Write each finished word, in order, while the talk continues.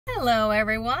Hello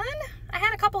everyone. I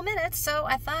had a couple minutes, so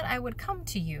I thought I would come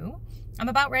to you. I'm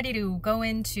about ready to go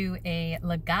into a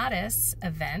Legatus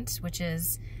event, which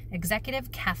is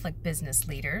Executive Catholic Business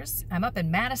Leaders. I'm up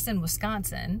in Madison,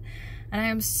 Wisconsin, and I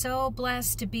am so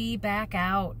blessed to be back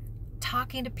out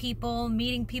talking to people,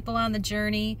 meeting people on the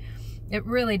journey. It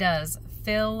really does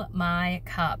fill my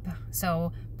cup.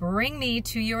 So bring me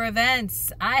to your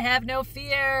events. I have no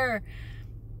fear.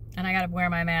 And I got to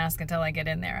wear my mask until I get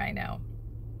in there, I know.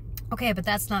 Okay, but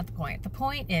that's not the point. The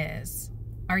point is,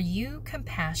 are you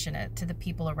compassionate to the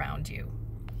people around you?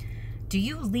 Do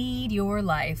you lead your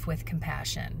life with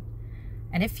compassion?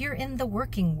 And if you're in the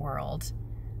working world,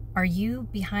 are you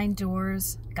behind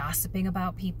doors gossiping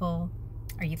about people?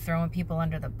 Are you throwing people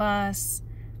under the bus?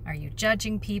 Are you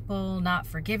judging people, not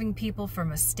forgiving people for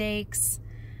mistakes?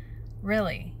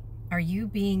 Really, are you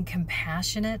being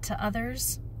compassionate to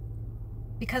others?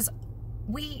 Because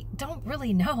we don't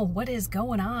really know what is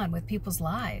going on with people's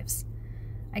lives.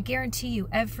 I guarantee you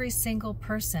every single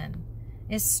person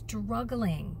is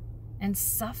struggling and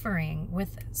suffering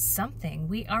with something.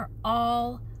 We are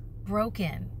all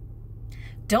broken.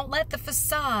 Don't let the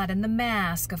facade and the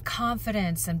mask of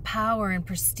confidence and power and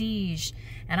prestige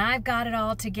and I've got it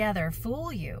all together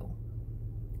fool you.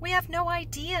 We have no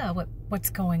idea what's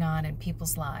going on in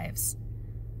people's lives.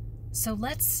 So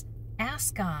let's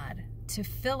ask God to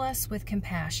fill us with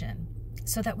compassion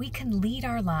so that we can lead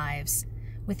our lives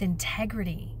with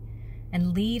integrity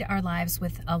and lead our lives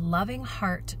with a loving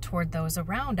heart toward those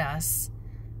around us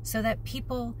so that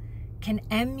people can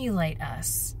emulate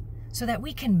us, so that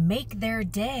we can make their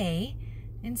day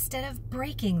instead of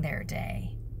breaking their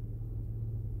day.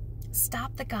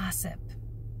 Stop the gossip.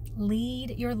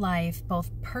 Lead your life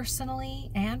both personally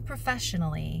and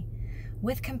professionally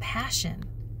with compassion.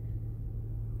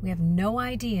 We have no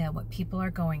idea what people are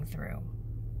going through.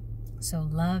 So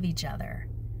love each other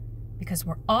because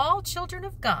we're all children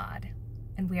of God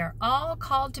and we are all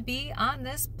called to be on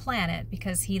this planet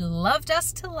because He loved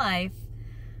us to life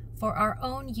for our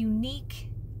own unique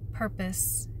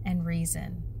purpose and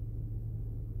reason.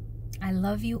 I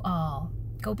love you all.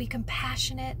 Go be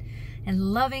compassionate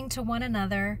and loving to one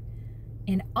another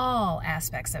in all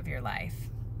aspects of your life.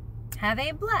 Have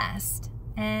a blessed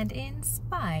and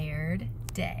inspired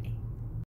day.